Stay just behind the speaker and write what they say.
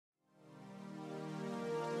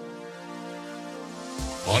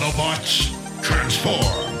Autobots, transform!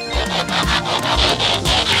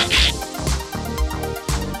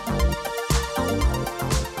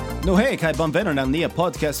 No, hej, Kai Bonvänner när nya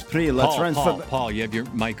podcast-prylar transform... Paul, you have your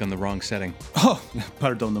mic on the wrong setting. Oh,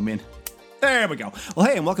 pardon no, man. There we go. Well,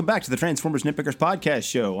 hey, and welcome back to the Transformers Nitpickers podcast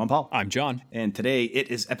show. I'm Paul. I'm John. And today it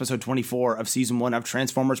is episode 24 of season 1 of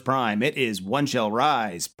Transformers Prime. It is One Shall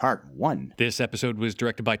Rise, part 1. This episode was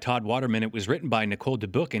directed by Todd Waterman. It was written by Nicole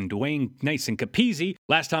DeBook and Dwayne Nyson-Capizzi.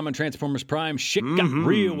 Last time on Transformers Prime, shit got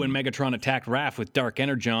real when Megatron attacked Raph with Dark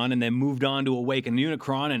Energon and then moved on to awaken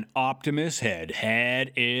Unicron, and Optimus had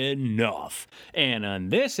enough. And on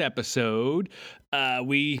this episode...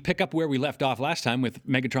 we pick up where we left off last time with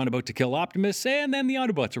Megatron about to kill Optimus, and then the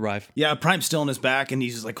Autobots arrive. Yeah, Prime's still in his back, and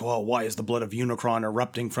he's like, well, why is the blood of Unicron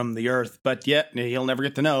erupting from the Earth? But yet, he'll never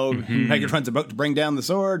get to know. Megatron's about to bring down the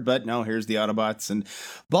sword, but no, here's the Autobots. And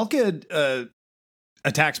Bulkhead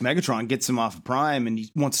attacks Megatron, gets him off of Prime, and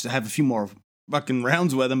he wants to have a few more fucking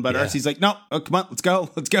rounds with him, but RC's like, no, come on, let's go.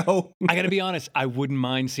 I gotta be honest, I wouldn't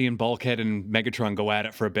mind seeing Bulkhead and Megatron go at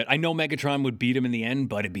it for a bit. I know Megatron would beat him in the end,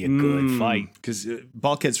 but it'd be a good fight. Because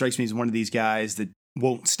Bulkhead strikes me as one of these guys that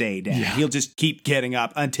won't stay down. Yeah. He'll just keep getting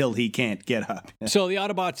up until he can't get up. So the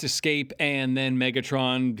Autobots escape, and then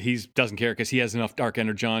Megatron, he doesn't care because he has enough Dark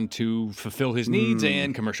Energon to fulfill his needs,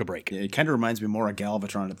 and commercial break. It kind of reminds me more of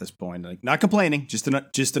Galvatron at this point. Like, not complaining, just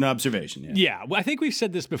an observation. Yeah, well, I think we've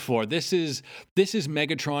said this before. This is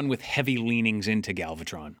Megatron with heavy leanings into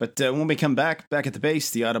Galvatron. But when we come back at the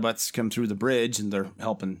base, the Autobots come through the bridge, and they're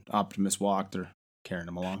helping Optimus walk. They're carrying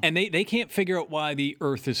him along. And they can't figure out why the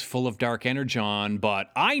Earth is full of Dark Energon,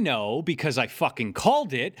 but I know because I fucking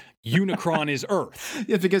called it. Unicron is Earth.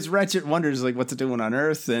 Yeah, because Ratchet wonders, like, what's it doing on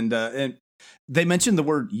Earth? And they mentioned the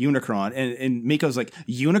word Unicron, and Miko's like,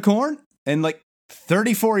 unicorn? And like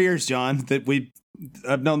 34 years, John, that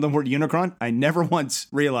I've known the word Unicron, I never once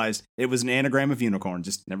realized it was an anagram of unicorn.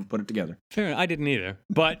 Just never put it together. Fair enough, I didn't either.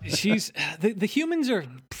 But she's the humans are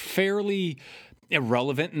fairly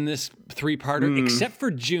irrelevant in this three-parter, except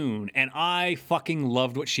for June, and I fucking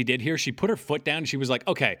loved what she did here. She put her foot down, and she was like,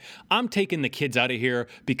 okay, I'm taking the kids out of here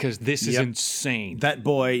because this is insane. That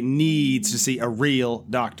boy needs to see a real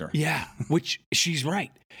doctor. Yeah, which she's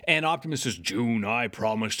right. And Optimus says, June, I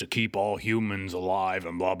promise to keep all humans alive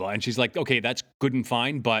and blah, blah. And she's like, okay, that's good and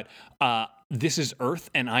fine, but this is Earth,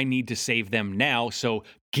 and I need to save them now, so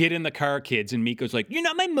get in the car, kids. And Miko's like, you're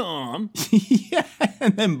not my mom. Yeah.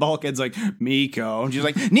 And then Bulkhead's like, Miko. And she's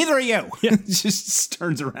like, neither are you. Yeah. Just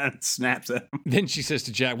turns around and snaps at him. Then she says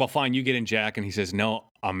to Jack, well, fine, you get in, Jack. And he says, no,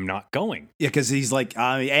 I'm not going. Yeah, because he's like,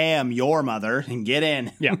 I am your mother, and get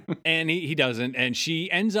in. Yeah, and he doesn't. And she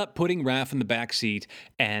ends up putting Raph in the back seat,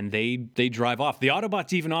 and they drive off. The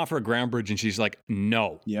Autobots even offer a ground bridge, and she's like,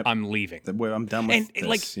 no, I'm leaving. I'm done with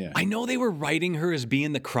this. I know they were writing her as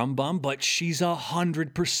being the crumb bum, but she's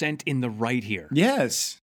 100% in the right here.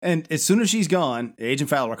 Yes. And as soon as she's gone,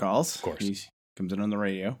 Agent Fowler calls. Of course. He comes in on the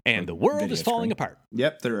radio. And the world is falling apart.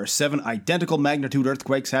 Yep, there are 7 identical magnitude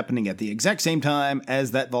earthquakes happening at the exact same time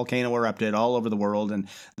as that volcano erupted all over the world. And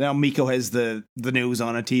now Miko has the news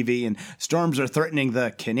on a TV, and storms are threatening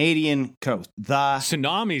the Canadian coast.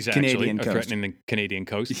 Tsunamis actually are threatening the Canadian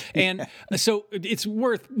coast. And so it's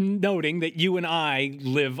worth noting that you and I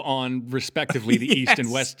live on, respectively, the east and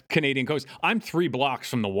west Canadian coast. I'm 3 blocks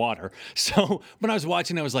from the water. So when I was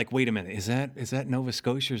watching, I was like, wait a minute, is that Nova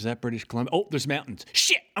Scotia? Is that British Columbia? Oh, there's mountains.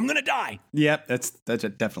 Shit, I'm going to die. Yep, that's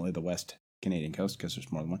definitely the West Canadian coast because there's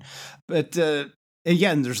more than one. But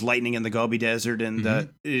again, there's lightning in the Gobi Desert,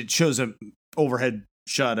 and it shows a overhead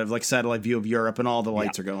shot of like satellite view of Europe, and all the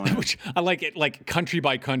lights are going. Which I like it, like country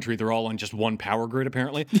by country, they're all on just one power grid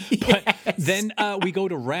apparently. Yes. But then we go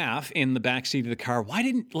to Raph in the backseat of the car. Why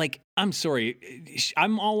didn't, like, I'm sorry,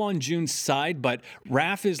 I'm all on June's side, but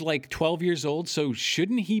Raph is like 12 years old, so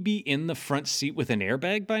shouldn't he be in the front seat with an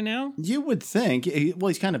airbag by now? You would think. Well,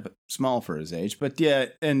 he's kind of small for his age, but yeah,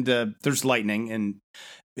 and there's lightning, and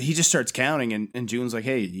he just starts counting, and June's like,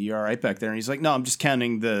 hey, you all right back there? And he's like, no, I'm just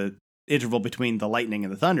counting the interval between the lightning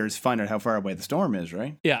and the thunders, find out how far away the storm is,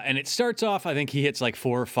 right? Yeah, and it starts off, I think he hits like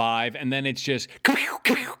 4 or 5, and then it's just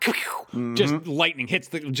just lightning hits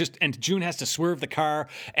and June has to swerve the car,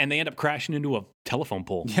 and they end up crashing into a telephone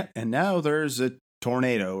pole. Yeah, and now there's a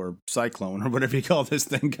tornado or cyclone or whatever you call this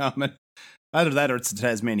thing coming. Either that or it's the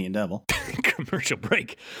Tasmanian devil. Commercial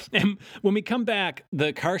break. And when we come back,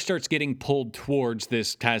 the car starts getting pulled towards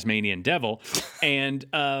this Tasmanian devil, and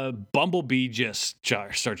Bumblebee just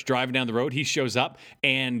starts driving down the road. He shows up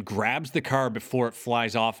and grabs the car before it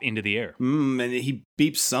flies off into the air. And he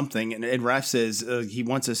beeps something, and Raph says he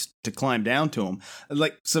wants us to climb down to him.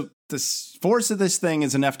 So the force of this thing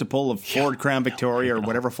is enough to pull a Ford Crown Victoria or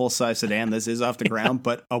whatever full-size sedan this is off the ground,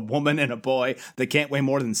 but a woman and a boy that can't weigh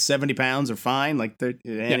more than 70 pounds are fine.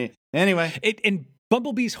 Anyway. And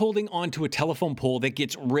Bumblebee's holding onto a telephone pole that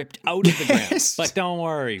gets ripped out of the ground. But don't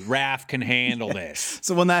worry, Raph can handle this.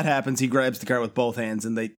 So when that happens, he grabs the car with both hands,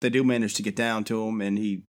 and they do manage to get down to him, and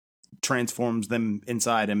he transforms them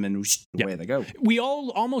inside him, and away they go. We all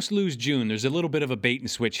almost lose June. There's a little bit of a bait and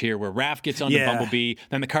switch here where Raph gets onto Bumblebee,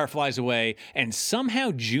 then the car flies away, and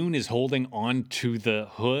somehow June is holding on to the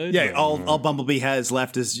hood. Yeah, all Bumblebee has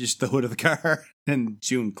left is just the hood of the car, and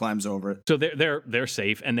June climbs over it. So they're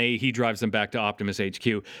safe, and he drives them back to Optimus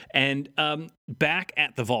HQ. And back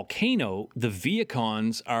at the volcano, the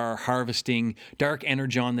Viacons are harvesting dark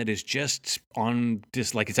energon that is just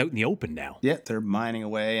like it's out in the open now. Yeah, they're mining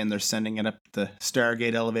away, and they're sending it up the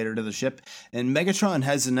Stargate elevator to the ship. And Megatron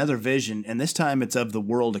has another vision, and this time it's of the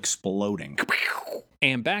world exploding.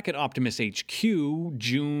 And back at Optimus HQ,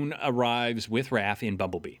 June arrives with Raph in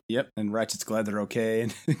Bumblebee. Yep, and Ratchet's glad they're okay.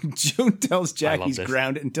 And June tells Jack he's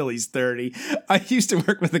grounded until he's 30. I used to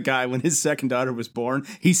work with a guy when his second daughter was born.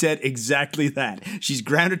 He said exactly that. She's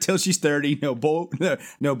grounded till she's 30. No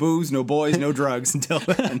booze, no boys, no drugs until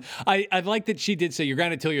then. I like that she did say, you're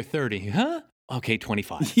grounded till you're 30. Huh? Okay,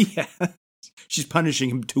 25. Yeah. She's punishing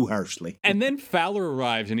him too harshly. And then Fowler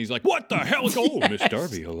arrives, and he's like, what the hell is going on, Miss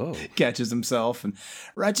Darby? Hello. Catches himself, and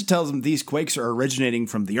Ratchet tells him these quakes are originating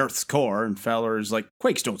from the Earth's core, and Fowler is like,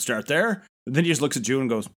 quakes don't start there. And then he just looks at June and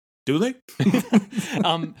goes, do they?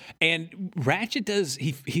 And Ratchet does,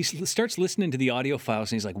 he starts listening to the audio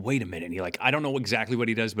files, and he's like, wait a minute. And I don't know exactly what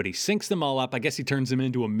he does, but he syncs them all up. I guess he turns them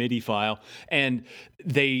into a MIDI file, and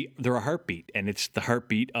they're a heartbeat, and it's the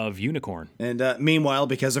heartbeat of Unicorn. And meanwhile,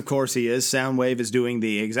 because of course he is, Soundwave is doing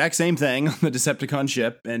the exact same thing on the Decepticon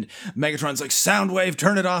ship, and Megatron's like, Soundwave,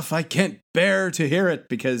 turn it off. I can't bear to hear it,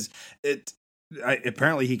 because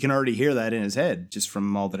apparently he can already hear that in his head just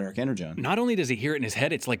from all the dark energon. Not only does he hear it in his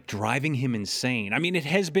head, it's like driving him insane. I mean, it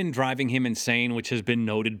has been driving him insane, which has been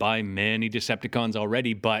noted by many Decepticons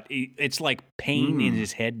already, but it's like pain in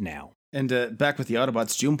his head now. And back with the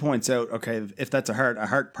Autobots, June points out, okay, if that's a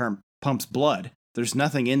heart pumps blood. There's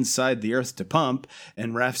nothing inside the Earth to pump.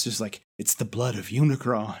 And Raph's just like, it's the blood of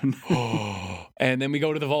Unicron. And then we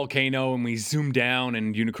go to the volcano and we zoom down,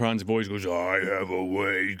 and Unicron's voice goes, I have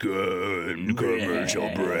awakened. Commercial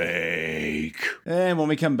break. And when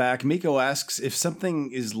we come back, Miko asks if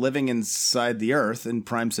something is living inside the Earth, and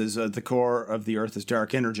Prime says the core of the Earth is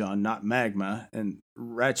dark energon, not magma. And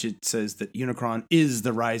Ratchet says that Unicron is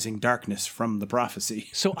the rising darkness from the prophecy.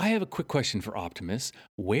 So I have a quick question for Optimus.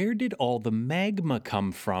 Where did all the magma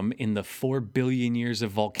come from in the 4 billion years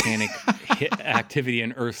of volcanic activity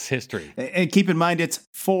in Earth's history? And keep in mind, it's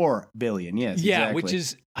 4 billion, yes. Yeah, exactly. Which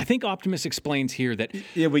is, I think Optimus explains here that...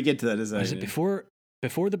 Yeah, we get to that as it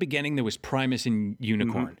before the beginning, there was Primus and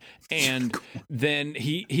Unicorn. And then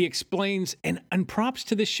he explains, and props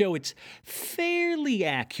to the show, it's fairly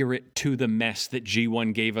accurate to the mess that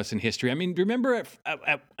G1 gave us in history. I mean, remember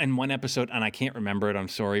in one episode, and I can't remember it, I'm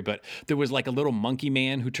sorry, but there was like a little monkey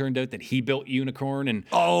man who turned out that he built Unicorn. And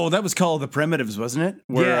oh, that was called the Primitives, wasn't it?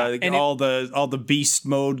 Where all the beast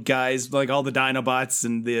mode guys, like all the Dinobots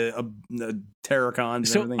and the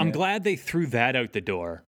Terracons and everything. I'm glad they threw that out the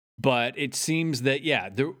door. But it seems that,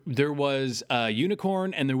 there was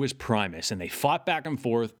Unicorn and there was Primus, and they fought back and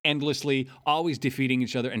forth endlessly, always defeating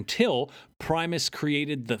each other until Primus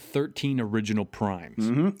created the 13 original Primes.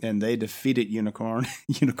 Mm-hmm. And they defeated Unicorn.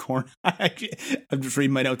 I'm just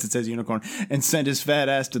reading my notes, it says Unicorn, and sent his fat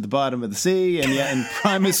ass to the bottom of the sea. And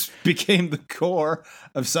Primus became the core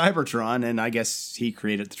of Cybertron, and I guess he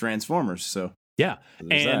created the Transformers, so... Yeah,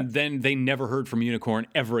 and then they never heard from Unicorn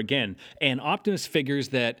ever again. And Optimus figures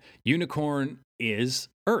that Unicorn is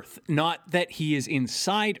Earth. Not that he is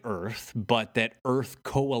inside Earth, but that Earth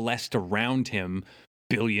coalesced around him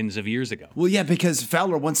billions of years ago. Well, yeah, because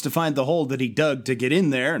Fowler wants to find the hole that he dug to get in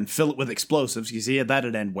there and fill it with explosives. You see,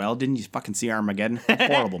 that'd end well. Didn't you fucking see Armageddon?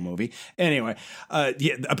 Horrible movie. Anyway,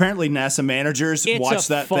 apparently NASA managers watch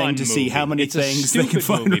that thing to see how many things they can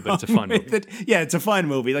find. Movie, but it's a fun movie. Yeah, it's a fun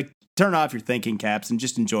movie. Like, turn off your thinking caps and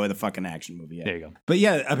just enjoy the fucking action movie. Yeah. There you go. But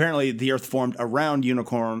yeah, apparently the Earth formed around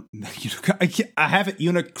Unicorn. I have it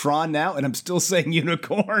Unicron now, and I'm still saying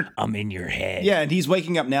unicorn. I'm in your head. Yeah, and he's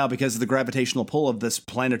waking up now because of the gravitational pull of this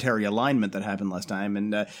planetary alignment that happened last time.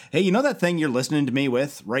 And hey, you know that thing you're listening to me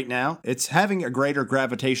with right now? It's having a greater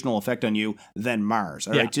gravitational effect on you than Mars.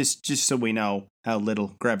 All right, just so we know how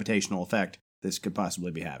little gravitational effect this could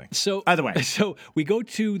possibly be having. So either way. So we go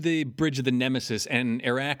to the Bridge of the Nemesis, and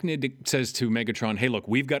Arachnid says to Megatron, hey, look,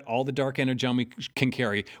 we've got all the dark energon we can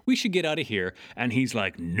carry. We should get out of here. And he's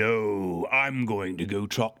like, no, I'm going to go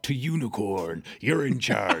talk to Unicorn. You're in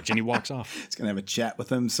charge. And he walks off. He's going to have a chat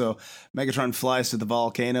with him. So Megatron flies to the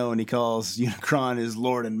volcano, and he calls Unicron his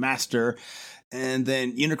lord and master. And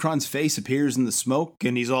then Unicron's face appears in the smoke,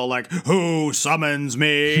 and he's all like, who summons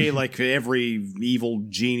me? Like every evil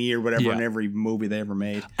genie or whatever in every movie they ever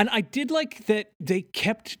made. And I did like that they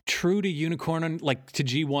kept true to Unicorn, to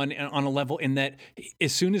G1 on a level in that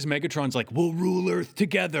as soon as Megatron's like, we'll rule Earth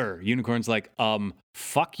together, Unicorn's like,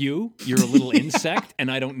 fuck you. You're a little insect, and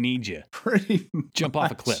I don't need you. Pretty Jump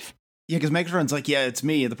off a cliff. Yeah, because Megatron's like, yeah, it's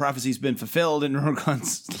me. The prophecy's been fulfilled. And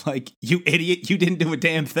Unicron's like, you idiot. You didn't do a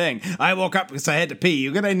damn thing. I woke up because I had to pee.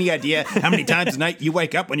 You got any idea how many times a night you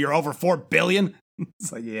wake up when you're over 4 billion?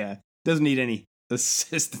 It's like, yeah, doesn't need any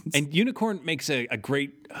assistance. And Unicorn makes a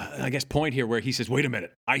great, point here where he says, wait a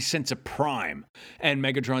minute, I sense a prime. And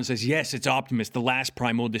Megatron says, yes, it's Optimus. The last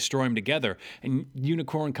prime will destroy him together. And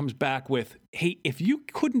Unicorn comes back with, hey, if you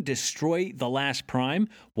couldn't destroy the last prime,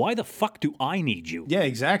 why the fuck do I need you? Yeah,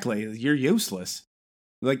 exactly. You're useless.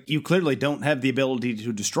 Like, you clearly don't have the ability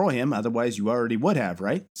to destroy him, otherwise you already would have,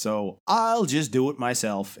 right? So I'll just do it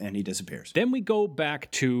myself, and he disappears. Then we go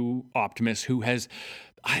back to Optimus, who has...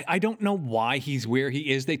 I don't know why he's where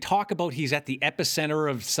he is. They talk about he's at the epicenter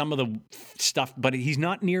of some of the stuff, but he's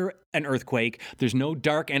not near an earthquake. There's no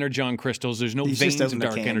dark energon crystals. There's no veins of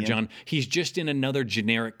dark energon. He's just in another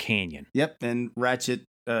generic canyon. Yep, and Ratchet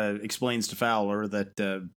explains to Fowler that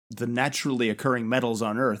the naturally occurring metals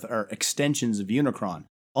on Earth are extensions of Unicron,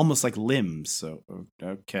 almost like limbs. So,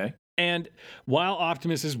 okay. And while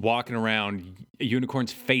Optimus is walking around,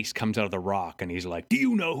 Unicorn's face comes out of the rock, and he's like, do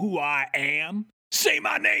you know who I am? Say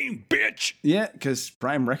my name, bitch! Yeah, because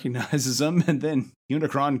Prime recognizes him, and then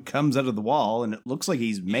Unicron comes out of the wall, and it looks like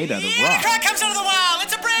he's made out of rock. Unicron comes out of the wall!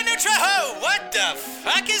 It's a brand new Trejo! What the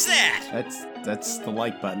fuck is that? That's the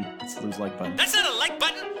like button. It's Lou's like button. That's not a like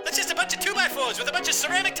button! That's just a bunch of 2x4s with a bunch of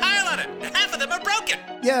ceramic tile on it, and half of them are broken!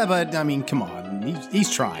 Yeah, but, I mean, come on.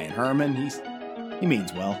 He's trying, Herman. He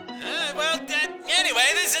means well. Anyway,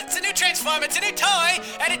 it's a new Transformer, it's a new toy,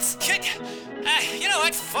 and it's... you know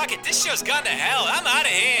what? Fuck it. This show's gone to hell. I'm out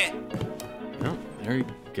of here. Well, there he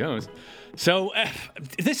goes. So,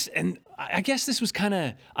 I guess this was kind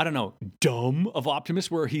of, I don't know, dumb of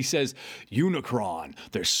Optimus, where he says, Unicron,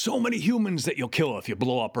 there's so many humans that you'll kill if you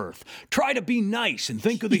blow up Earth. Try to be nice and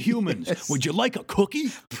think of the humans. Yes. Would you like a cookie?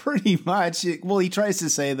 Pretty much. Well, he tries to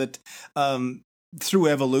say that through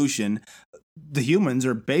evolution, the humans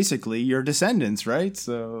are basically your descendants, right?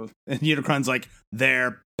 So, and Unicron's like,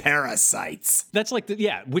 they're parasites. That's like,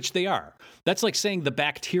 which they are. That's like saying the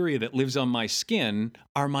bacteria that lives on my skin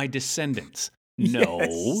are my descendants. No,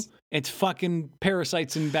 yes. It's fucking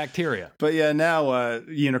parasites and bacteria. But yeah, now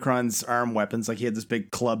Unicron's arm weapons, like he had this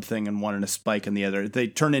big club thing in one and a spike in the other, they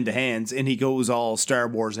turn into hands, and he goes all Star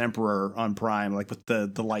Wars Emperor on Prime, like with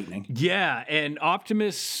the lightning. Yeah, and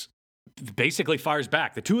Optimus basically fires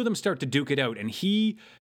back. The two of them start to duke it out, and he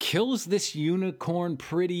kills this unicorn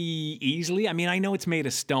pretty easily. I mean, I know it's made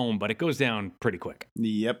of stone, but it goes down pretty quick.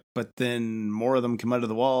 Yep, but then more of them come out of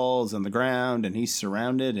the walls and the ground, and he's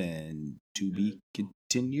surrounded, and to be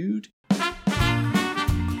continued.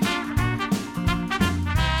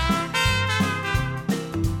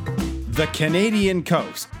 The Canadian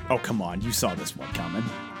coast. Oh, come on, you saw this one coming.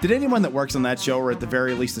 Did anyone that works on that show, or at the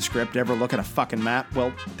very least the script, ever look at a fucking map?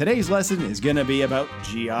 Well, today's lesson is gonna be about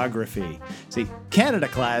geography. See, Canada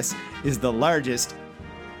class is the largest...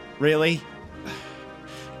 Really?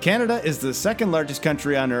 Canada is the second largest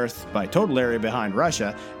country on Earth by total area behind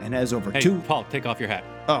Russia, and has over Paul, take off your hat.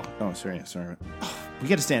 Oh, sorry. Oh, we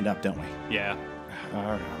gotta stand up, don't we? Yeah. All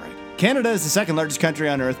right. Canada is the second largest country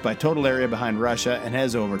on Earth by total area behind Russia and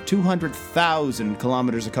has over 200,000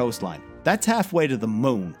 kilometers of coastline. That's halfway to the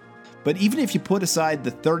moon. But even if you put aside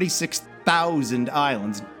the 36,000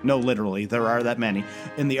 islands, no, literally, there are that many,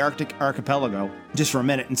 in the Arctic archipelago, just for a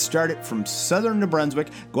minute, and start it from southern New Brunswick,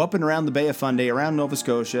 go up and around the Bay of Fundy, around Nova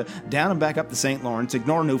Scotia, down and back up the St. Lawrence,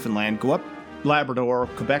 ignore Newfoundland, go up Labrador,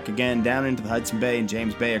 Quebec again, down into the Hudson Bay and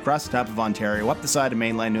James Bay, across the top of Ontario, up the side of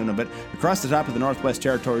mainland Nunavut, across the top of the Northwest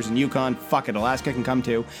Territories and Yukon, fuck it, Alaska can come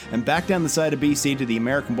too, and back down the side of BC to the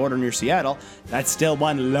American border near Seattle. That's still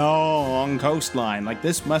one long coastline. Like,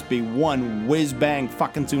 this must be one whiz-bang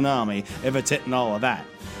fucking tsunami if it's hitting all of that.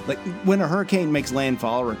 Like, when a hurricane makes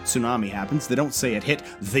landfall or a tsunami happens, they don't say it hit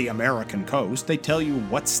the American coast. They tell you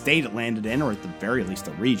what state it landed in, or at the very least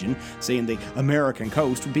the region. Saying the American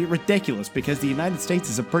coast would be ridiculous because the United States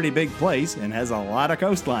is a pretty big place and has a lot of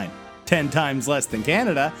coastline. 10 times less than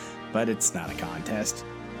Canada, but it's not a contest.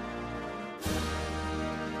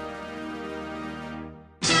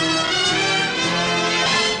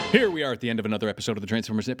 Here we are at the end of another episode of the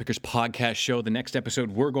Transformers Nitpickers podcast show. The next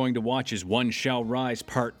episode we're going to watch is One Shall Rise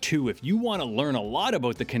Part 2. If you want to learn a lot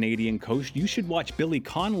about the Canadian coast, you should watch Billy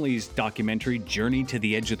Connolly's documentary, Journey to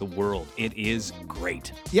the Edge of the World. It is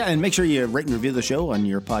great. Yeah, and make sure you rate and review the show on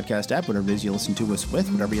your podcast app, whatever it is you listen to us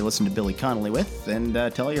with, whatever you listen to Billy Connolly with, and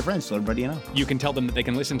tell all your friends so everybody you know. You can tell them that they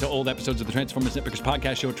can listen to old episodes of the Transformers Nitpickers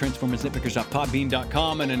podcast show at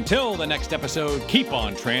transformersnitpickers.podbean.com. And until the next episode, keep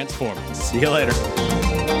on transforming. See you later.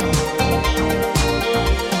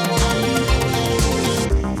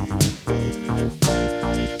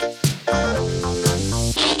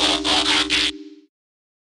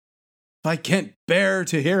 I can't bear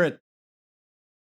to hear it.